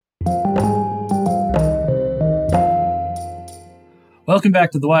Welcome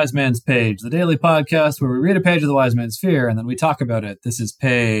back to The Wise Man's Page, the daily podcast where we read a page of The Wise Man's Fear and then we talk about it. This is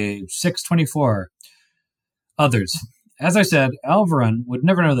page 624. Others. As I said, Alvaron would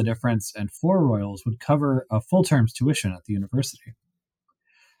never know the difference, and 4 royals would cover a full term's tuition at the university.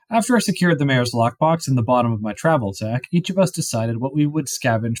 After I secured the mayor's lockbox in the bottom of my travel sack, each of us decided what we would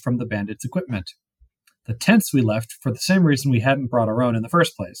scavenge from the bandits' equipment. The tents we left for the same reason we hadn't brought our own in the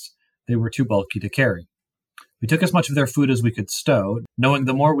first place. They were too bulky to carry. We took as much of their food as we could stow, knowing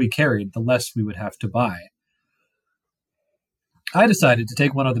the more we carried, the less we would have to buy. I decided to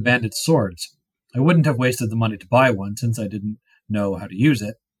take one of the bandits' swords. I wouldn't have wasted the money to buy one, since I didn't know how to use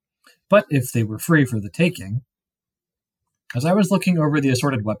it. But if they were free for the taking... As I was looking over the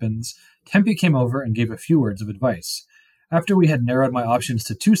assorted weapons, Tempe came over and gave a few words of advice. After we had narrowed my options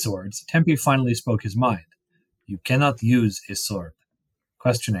to 2 swords, Tempe finally spoke his mind. You cannot use a sword.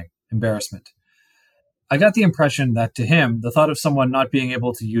 Questioning. Embarrassment. I got the impression that to him, the thought of someone not being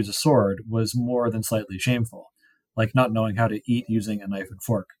able to use a sword was more than slightly shameful, like not knowing how to eat using a knife and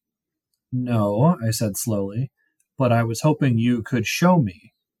fork. No, I said slowly, but I was hoping you could show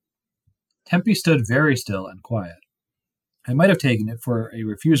me. Tempe stood very still and quiet. I might have taken it for a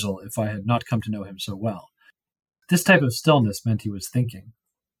refusal if I had not come to know him so well. This type of stillness meant he was thinking.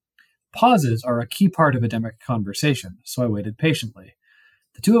 Pauses are a key part of Ademic conversation, so I waited patiently.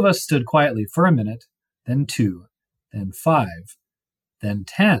 The 2 of us stood quietly for a minute, then 2, then 5, then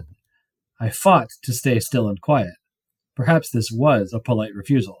 10. I fought to stay still and quiet. Perhaps this was a polite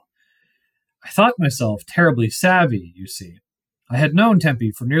refusal. I thought myself terribly savvy, you see. I had known Tempe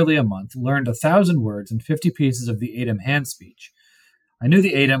for nearly a month, learned 1,000 words and 50 pieces of the Adem hand speech. I knew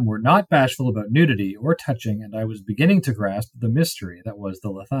the Adem were not bashful about nudity or touching, and I was beginning to grasp the mystery that was the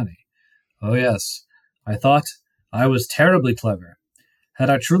Lethani. Oh yes, I thought I was terribly clever. Had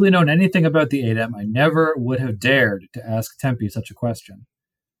I truly known anything about the Adem, I never would have dared to ask Tempe such a question.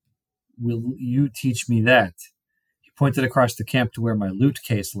 Will you teach me that? He pointed across the camp to where my loot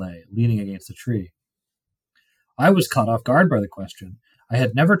case lay, leaning against a tree. I was caught off guard by the question. I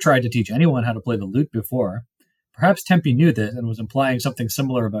had never tried to teach anyone how to play the lute before. Perhaps Tempe knew this and was implying something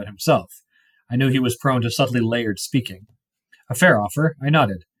similar about himself. I knew he was prone to subtly layered speaking. A fair offer, I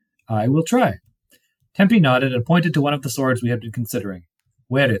nodded. I will try. Tempe nodded and pointed to one of the swords we had been considering.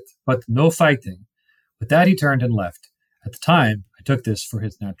 Wear it, but no fighting. With that, he turned and left. At the time, I took this for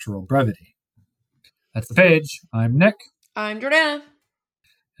his natural brevity. That's the page. I'm Nick. I'm Jordana.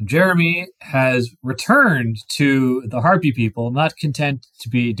 And Jeremy has returned to the Harpy people, not content to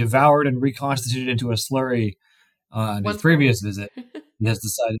be devoured and reconstituted into a slurry on his previous visit. He has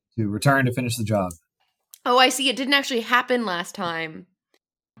decided to return to finish the job. Oh, I see. It didn't actually happen last time.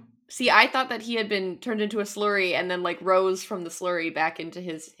 See, I thought that he had been turned into a slurry and then rose from the slurry back into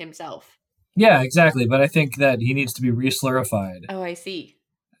himself. Yeah, exactly. But I think that he needs to be re-slurified. Oh, I see.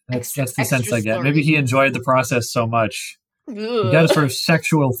 That's the sense I get. Maybe he enjoyed the process so much. Ugh. He got a sort of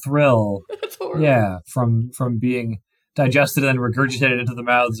sexual thrill. That's horrible. Yeah, from being digested and regurgitated into the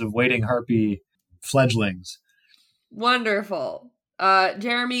mouths of waiting Harpy fledglings. Wonderful.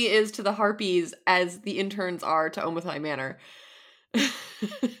 Jeremy is to the Harpies as the interns are to Omathai Manor.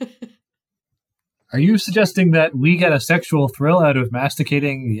 Are you suggesting that we get a sexual thrill out of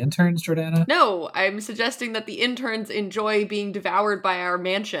masticating the interns, Jordana? No, I'm suggesting that the interns enjoy being devoured by our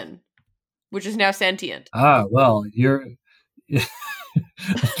mansion, which is now sentient. Ah, well, you're...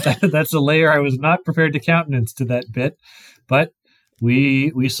 That's a layer I was not prepared to countenance to that bit, but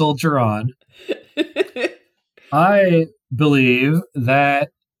we soldier on. I believe that...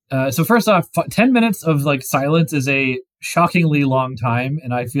 so first off, 10 minutes of silence is a shockingly long time,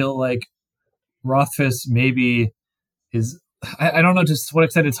 and I feel like Rothfuss maybe is, I don't know to what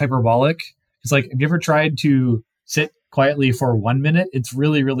extent it's hyperbolic. It's have you ever tried to sit quietly for 1 minute? It's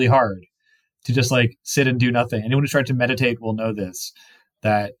really, really hard to just sit and do nothing. Anyone who's tried to meditate will know this,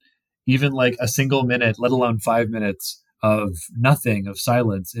 that even a single minute, let alone 5 minutes of nothing, of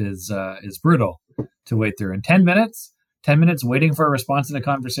silence is brutal to wait through. And 10 minutes waiting for a response in a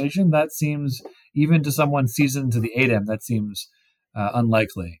conversation, that seems, even to someone seasoned to the Adem, that seems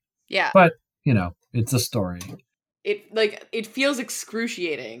unlikely. Yeah. But it's a story. It feels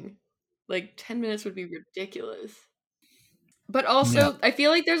excruciating. 10 minutes would be ridiculous. But also, yeah. I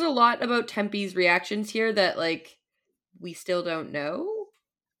feel like there's a lot about Tempe's reactions here that, we still don't know.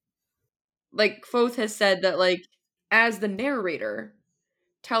 Foth has said that, as the narrator,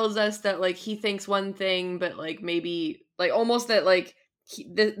 tells us that, he thinks one thing, but, maybe, almost that,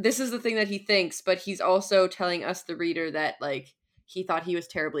 this is the thing that he thinks, but he's also telling us, the reader, that, he thought he was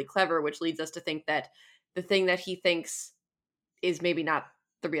terribly clever, which leads us to think that the thing that he thinks is maybe not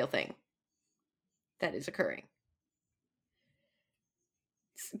the real thing that is occurring.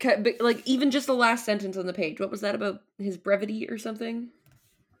 Like, even just the last sentence on the page. What was that about his brevity or something?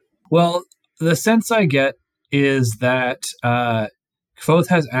 Well, the sense I get is that Kvothe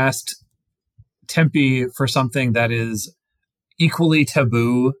has asked Tempi for something that is equally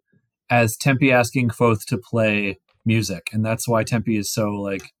taboo as Tempi asking Kvothe to play music, and that's why Tempi is so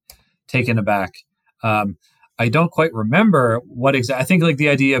like taken aback. I don't quite remember what exactly. I think like the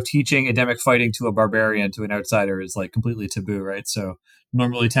idea of teaching endemic fighting to a barbarian, to an outsider, is like completely taboo, right? So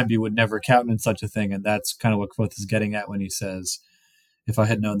normally Tempi would never countenance such a thing, and that's kind of what Kvothe is getting at when he says, "If I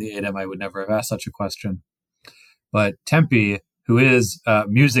had known the Adem, I would never have asked such a question." But Tempi, who is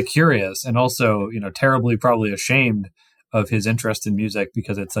music curious and also, terribly probably ashamed of his interest in music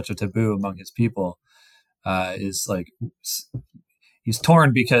because it's such a taboo among his people, is like, he's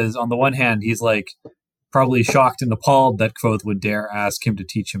torn because on the one hand, he's like probably shocked and appalled that Kvothe would dare ask him to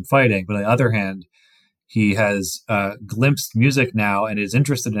teach him fighting. But on the other hand, he has glimpsed music now and is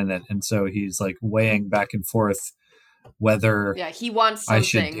interested in it. And so he's like weighing back and forth whether he wants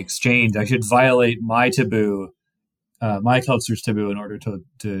something. I should violate my taboo, my culture's taboo, in order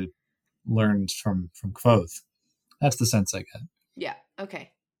to learn from Kvothe. That's the sense I get. Yeah.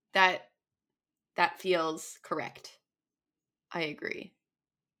 Okay. That feels correct. I agree.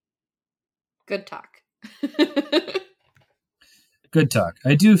 Good talk. Good talk.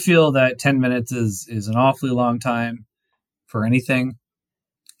 I do feel that 10 minutes is an awfully long time for anything.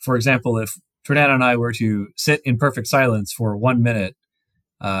 For example, if Fernando and I were to sit in perfect silence for 1 minute,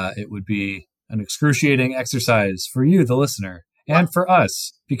 it would be an excruciating exercise for you, the listener, and for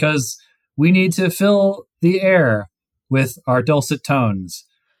us, because we need to fill the air with our dulcet tones,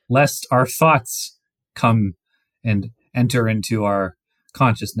 lest our thoughts come and enter into our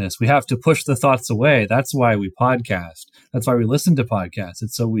consciousness. We have to push the thoughts away. That's why we podcast. That's why we listen to podcasts.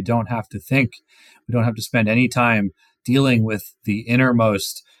 It's so we don't have to think. We don't have to spend any time dealing with the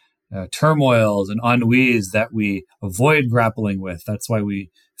innermost turmoils and ennuis that we avoid grappling with. That's why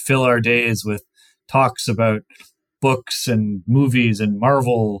we fill our days with talks about books and movies and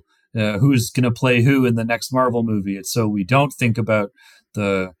Marvel, who's going to play who in the next Marvel movie. It's so we don't think about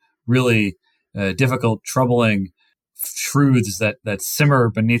the really difficult, troubling truths that simmer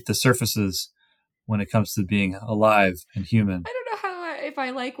beneath the surfaces when it comes to being alive and human. I don't know if I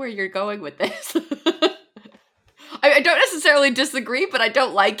like where you're going with this. I don't necessarily disagree, but I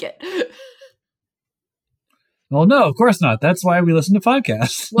don't like it. Well, no, of course not. That's why we listen to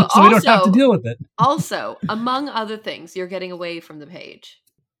podcasts. Well, so we don't have to deal with it. Also, among other things, you're getting away from the page.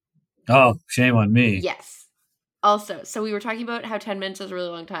 Oh, shame on me. Yes. Also, so we were talking about how 10 minutes is a really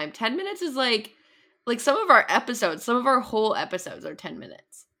long time. 10 minutes is like some of our episodes, some of our whole episodes are 10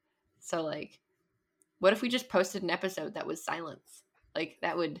 minutes. So like, what if we just posted an episode that was silence? Like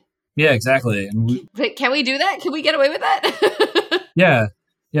that would... Yeah, exactly. And can we do that? Can we get away with that? Yeah,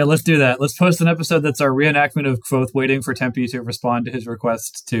 let's do that. Let's post an episode that's our reenactment of Kvothe waiting for Tempi to respond to his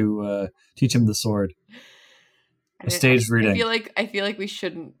request to teach him the sword. A staged reading. I feel like we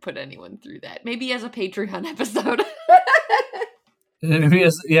shouldn't put anyone through that. Maybe as a Patreon episode.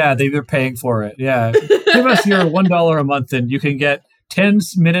 They're paying for it. Yeah. Give us your $1 a month and you can get 10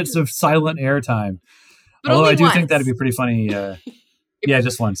 minutes of silent airtime. But although I do once. think that'd be pretty funny. Yeah,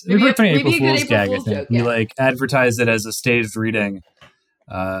 just once. It'd be a funny April Fool's gag, I think. Joke, yeah. We like advertise it as a staged reading,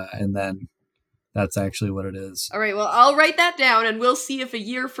 and then that's actually what it is. All right, well, I'll write that down, and we'll see if a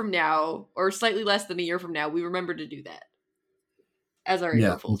year from now, or slightly less than a year from now, we remember to do that as our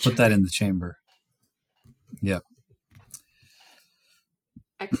April Fool's we'll put that in the chamber. Yep.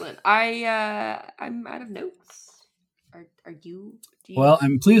 Excellent. I'm out of notes. Are you? Well,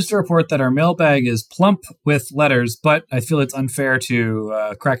 I'm pleased to report that our mailbag is plump with letters, but I feel it's unfair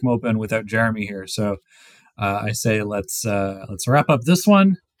to crack them open without Jeremy here. So I say let's wrap up this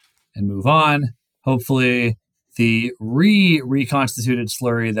one and move on. Hopefully, the reconstituted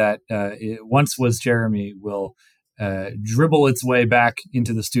slurry that once was Jeremy will dribble its way back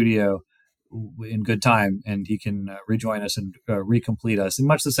into the studio in good time, and he can rejoin us and recomplete us in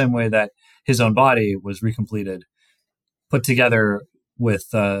much the same way that his own body was recompleted, put together with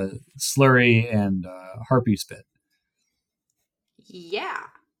slurry and harpy spit. Yeah,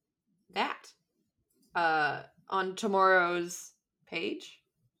 that on tomorrow's page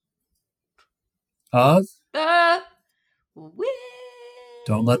of the Wind.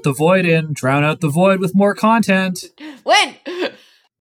 Don't let the void in. Drown out the void with more content. When?